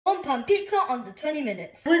pan pizza under 20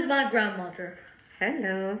 minutes. With my grandmother.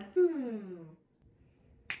 Hello.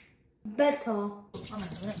 Better.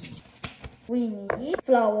 We need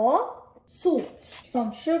flour, salt,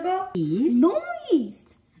 some sugar, Yeast. no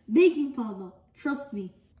yeast, baking powder. Trust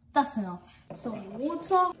me, that's enough. Some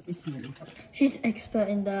water. She's expert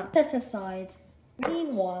in that. Set aside.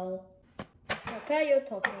 Meanwhile, prepare your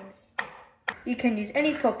toppings. You can use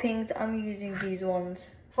any toppings. I'm using these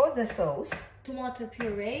ones. For the sauce, Tomato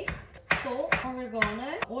puree, salt,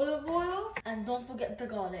 oregano, olive oil, and don't forget the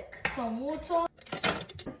garlic. Some water.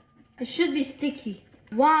 It should be sticky.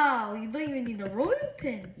 Wow, you don't even need a rolling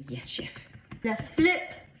pin. yes, chef. Let's flip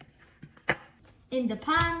in the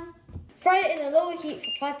pan. Fry it in a low heat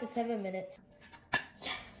for 5 to 7 minutes.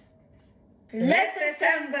 Yes. Let's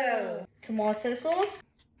assemble. Tomato sauce,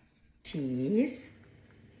 Cheese,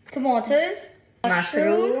 tomatoes,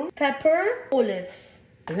 Mushroom. pepper, olives.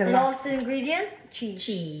 The Last ingredient, cheese.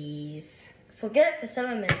 cheese. Forget it for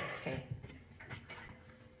 7 minutes. Okay.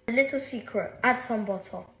 A little secret, add some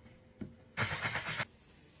butter.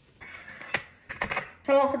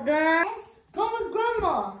 Salah Khaddam. Come with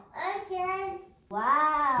grandma. Okay.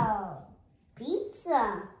 Wow.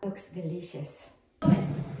 Pizza. Looks delicious.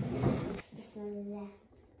 Bismillah.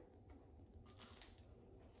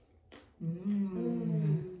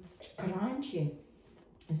 Crunchy.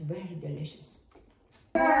 It's very delicious.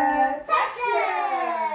 Perfect.